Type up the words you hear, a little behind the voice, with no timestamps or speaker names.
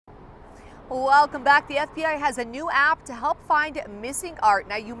Welcome back. The FBI has a new app to help find missing art.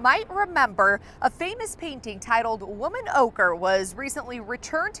 Now, you might remember a famous painting titled Woman Ochre was recently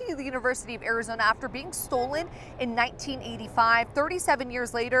returned to the University of Arizona after being stolen in 1985. 37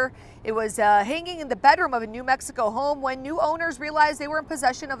 years later, it was hanging in the bedroom of a New Mexico home when new owners realized they were in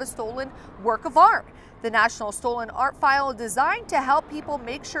possession of a stolen work of art. The National Stolen Art File is designed to help people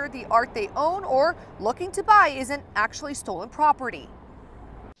make sure the art they own or looking to buy isn't actually stolen property.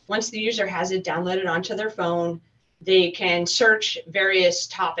 Once the user has it downloaded onto their phone, they can search various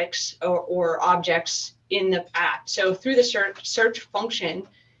topics or objects in the app. So through the search function,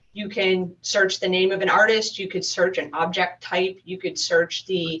 you can search the name of an artist, you could search an object type, you could search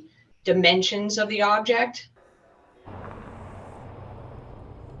the dimensions of the object.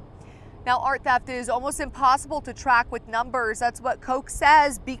 Now, art theft is almost impossible to track with numbers. That's what Koch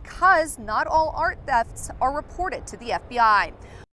says, because not all art thefts are reported to the FBI.